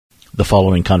the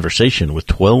following conversation with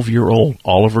 12-year-old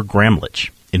Oliver Gramlich,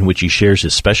 in which he shares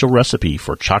his special recipe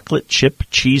for chocolate chip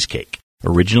cheesecake,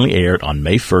 originally aired on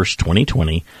May 1st,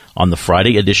 2020, on the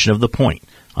Friday edition of The Point,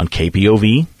 on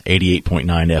KPOV 88.9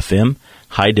 FM,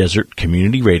 High Desert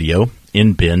Community Radio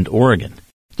in Bend, Oregon.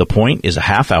 The Point is a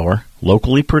half-hour,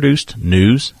 locally produced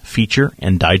news, feature,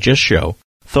 and digest show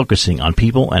focusing on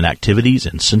people and activities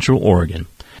in Central Oregon.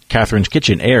 Kathryn's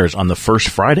Kitchen airs on the first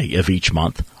Friday of each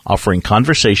month, offering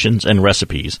conversations and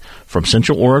recipes from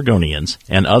Central Oregonians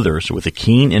and others with a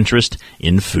keen interest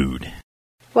in food.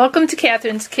 Welcome to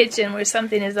Kathryn's Kitchen, where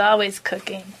something is always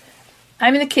cooking.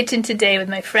 I'm in the kitchen today with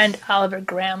my friend Oliver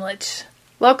Gramlich.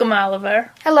 Welcome,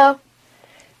 Oliver. Hello.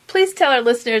 Please tell our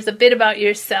listeners a bit about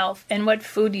yourself and what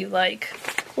food you like.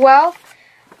 Well,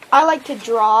 I like to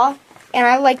draw, and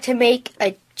I like to make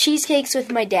cheesecakes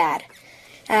with my dad.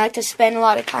 And I like to spend a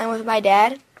lot of time with my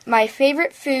dad. My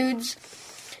favorite foods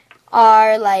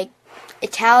are like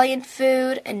Italian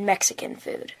food and Mexican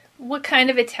food. What kind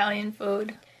of Italian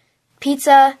food?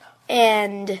 Pizza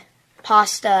and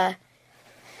pasta,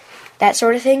 that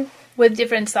sort of thing. With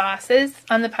different sauces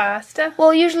on the pasta?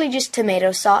 Well, usually just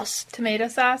tomato sauce. Tomato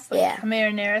sauce? Like Yeah. A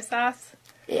marinara sauce?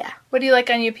 Yeah. What do you like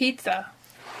on your pizza?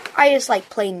 I just like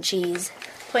plain cheese.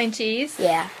 Plain cheese?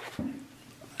 Yeah.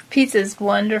 Pizza's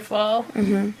wonderful.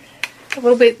 Mm-hmm. A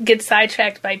little bit get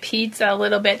sidetracked by pizza a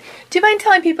little bit. Do you mind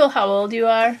telling people how old you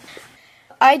are?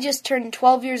 I just turned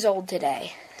 12 years old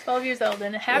today. 12 years old,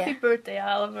 and a happy birthday,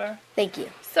 Oliver. Thank you.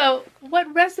 So,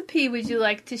 what recipe would you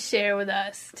like to share with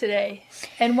us today?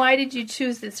 And why did you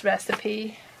choose this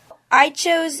recipe? I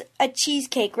chose a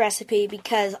cheesecake recipe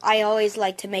because I always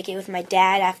like to make it with my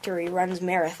dad after he runs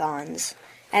marathons.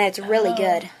 And it's really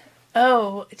good.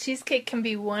 Oh, cheesecake can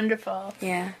be wonderful.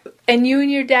 Yeah. And you and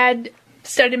your dad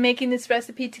started making this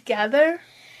recipe together?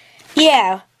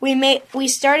 Yeah, we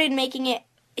started making it.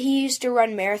 He used to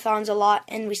run marathons a lot,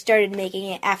 and we started making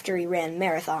it after he ran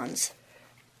marathons.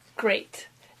 Great.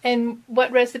 And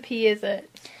what recipe is it?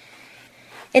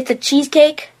 It's a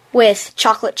cheesecake with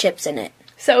chocolate chips in it.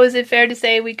 So is it fair to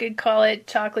say we could call it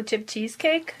chocolate chip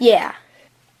cheesecake? Yeah.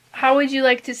 How would you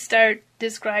like to start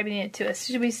describing it to us?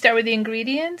 Should we start with the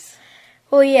ingredients?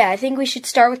 Well, yeah, I think we should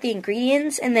start with the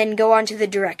ingredients and then go on to the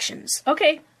directions.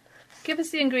 Okay. Give us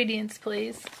the ingredients,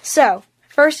 please. So,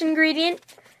 first ingredient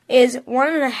is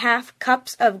 1.5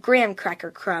 cups of graham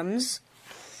cracker crumbs,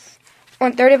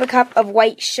 1/3 of a cup of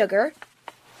white sugar,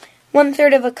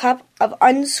 1/3 of a cup of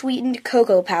unsweetened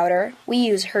cocoa powder. We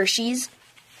use Hershey's.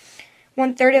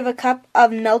 1/3 of a cup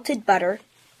of melted butter,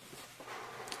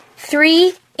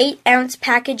 3 8-ounce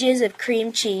packages of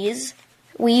cream cheese.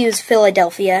 We use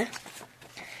Philadelphia.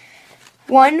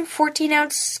 1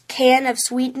 14-ounce can of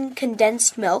sweetened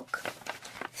condensed milk,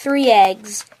 3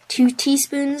 eggs, 2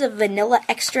 teaspoons of vanilla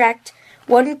extract,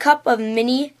 1 cup of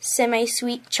mini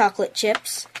semi-sweet chocolate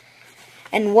chips,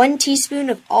 and 1 teaspoon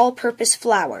of all-purpose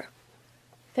flour.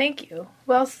 Thank you.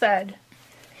 Well said.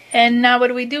 And now what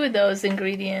do we do with those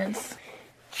ingredients?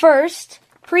 First,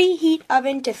 preheat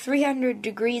oven to 300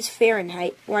 degrees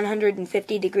Fahrenheit,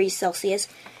 150 degrees Celsius.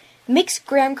 Mix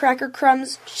graham cracker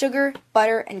crumbs, sugar,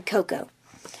 butter, and cocoa.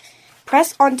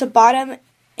 Press onto bottom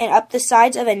and up the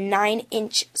sides of a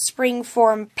 9-inch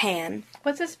springform pan.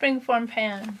 What's a springform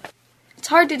pan? It's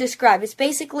hard to describe. It's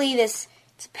basically it's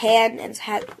a pan and it's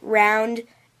round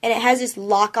and it has this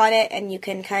lock on it and you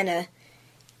can kind of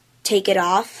take it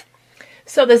off.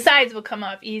 So the sides will come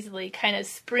up easily, kind of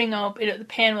spring open. The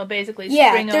pan will basically spring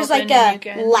open. Yeah, there's like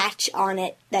a latch on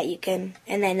it that you can,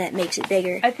 and then that makes it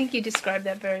bigger. I think you described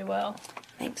that very well.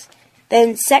 Thanks.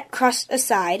 Then set crust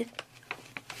aside.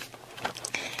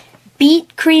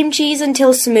 Beat cream cheese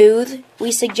until smooth.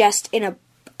 We suggest in a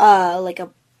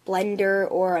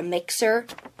blender or a mixer.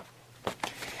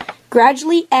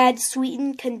 Gradually add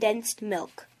sweetened condensed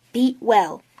milk. Beat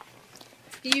well.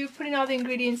 Are you putting all the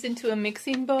ingredients into a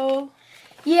mixing bowl?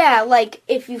 Yeah, like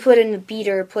if you put it in a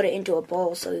beater, put it into a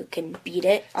bowl so you can beat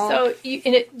it all. So do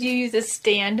you use a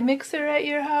stand mixer at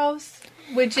your house?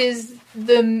 Which is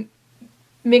the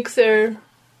mixer...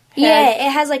 Yeah,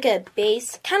 it has like a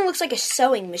base. Kind of looks like a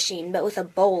sewing machine, but with a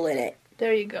bowl in it.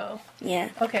 There you go. Yeah.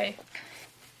 Okay.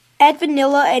 Add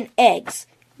vanilla and eggs.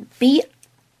 Beat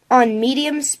on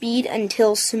medium speed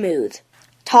until smooth.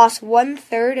 Toss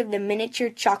 1/3 of the miniature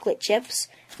chocolate chips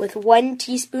with 1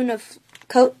 teaspoon of...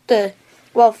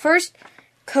 First,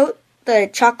 coat the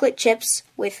chocolate chips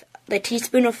with the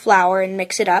teaspoon of flour and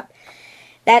mix it up.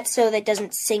 That's so that it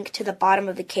doesn't sink to the bottom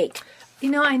of the cake. You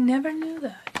know, I never knew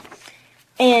that.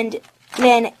 And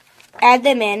then add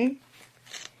them in.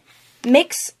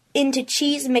 Mix into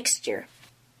cheese mixture.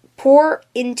 Pour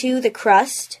into the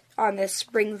crust. on the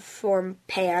springform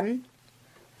pan.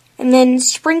 And then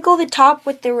sprinkle the top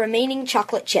with the remaining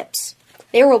chocolate chips.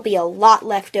 There will be a lot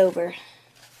left over.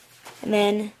 And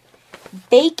then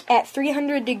bake at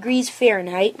 300 degrees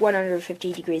Fahrenheit,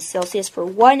 150 degrees Celsius for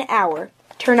 1 hour.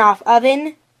 Turn off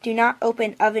oven. Do not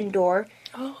open oven door.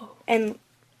 And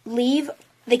leave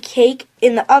the cake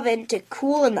in the oven to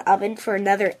cool in the oven for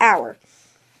another hour.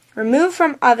 Remove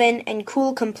from oven and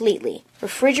cool completely.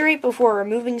 Refrigerate before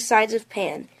removing sides of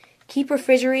pan. Keep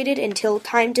refrigerated until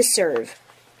time to serve.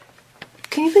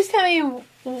 Can you please tell me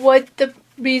what the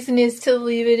reason is to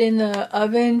leave it in the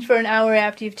oven for an hour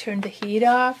after you've turned the heat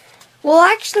off? Well,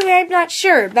 actually, I'm not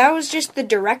sure. That was just the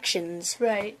directions.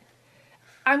 Right.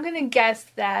 I'm going to guess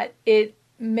that it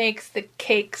makes the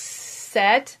cake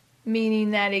set,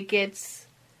 meaning that it gets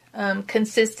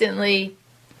consistently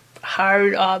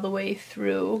hard all the way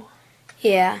through.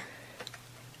 Yeah.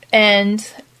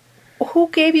 And who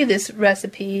gave you this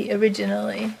recipe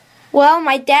originally? Well,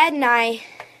 my dad and I,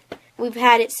 we've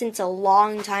had it since a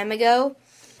long time ago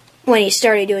when he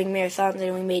started doing marathons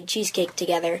and we made cheesecake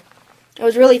together. It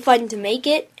was really fun to make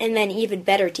it and then even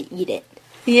better to eat it.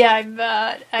 Yeah, I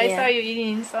bet. I saw you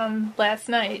eating some last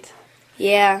night.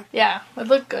 Yeah. Yeah, it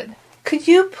looked good. Could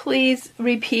you please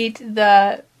repeat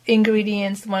the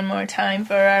ingredients one more time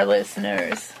for our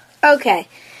listeners? Okay.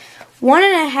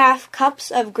 1.5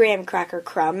 cups of graham cracker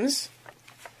crumbs.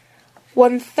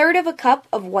 1/3 of a cup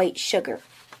of white sugar.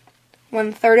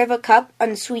 1/3 of a cup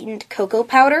unsweetened cocoa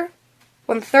powder.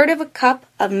 1/3 of a cup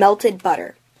of melted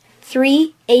butter.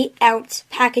 3 8-ounce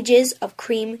packages of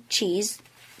cream cheese.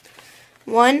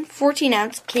 1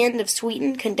 14-ounce can of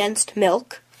sweetened condensed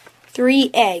milk. 3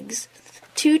 eggs.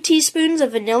 2 teaspoons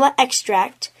of vanilla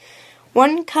extract.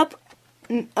 1 cup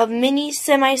of mini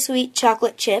semi-sweet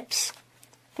chocolate chips.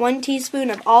 1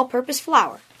 teaspoon of all-purpose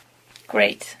flour.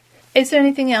 Great. Is there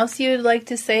anything else you'd like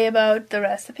to say about the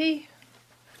recipe?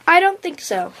 I don't think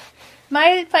so.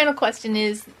 My final question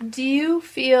is, do you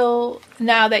feel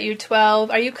now that you're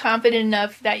 12, are you confident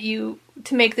enough that to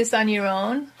make this on your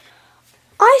own?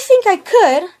 I think I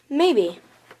could, maybe.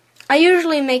 I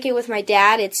usually make it with my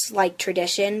dad. It's like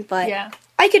tradition, but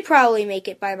I could probably make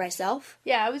it by myself.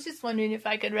 Yeah, I was just wondering if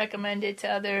I could recommend it to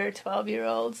other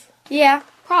 12-year-olds. Yeah,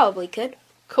 probably could.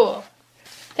 Cool.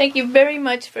 Thank you very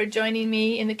much for joining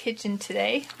me in the kitchen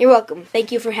today. You're welcome.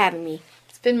 Thank you for having me.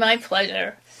 It's been my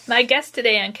pleasure. My guest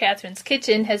today on Kathryn's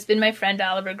Kitchen has been my friend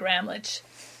Oliver Gramlich.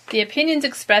 The opinions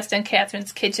expressed on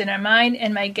Kathryn's Kitchen are mine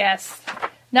and my guests,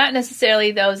 not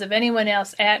necessarily those of anyone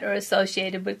else at or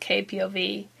associated with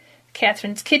KPOV.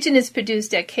 Kathryn's Kitchen is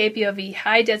produced at KPOV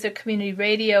High Desert Community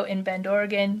Radio in Bend,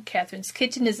 Oregon. Kathryn's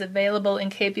Kitchen is available in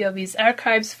KPOV's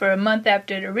archives for a month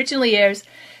after it originally airs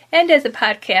and as a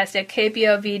podcast at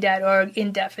kpov.org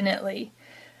indefinitely.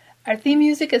 Our theme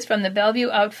music is from the Bellevue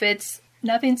Outfits,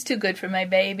 Nothing's Too Good for My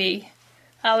Baby.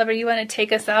 Oliver, you want to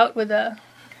take us out with a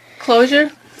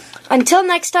closure? Until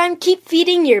next time, keep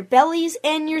feeding your bellies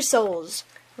and your souls.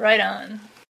 Right on.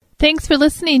 Thanks for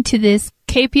listening to this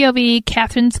KPOV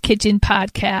Kathryn's Kitchen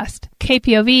podcast.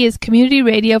 KPOV is community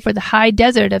radio for the high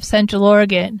desert of Central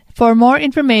Oregon. For more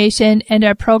information and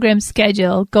our program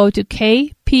schedule, go to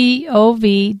kpov.org.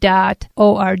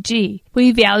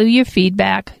 We value your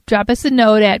feedback. Drop us a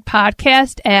note at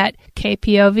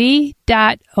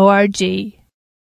podcast@kpov.org.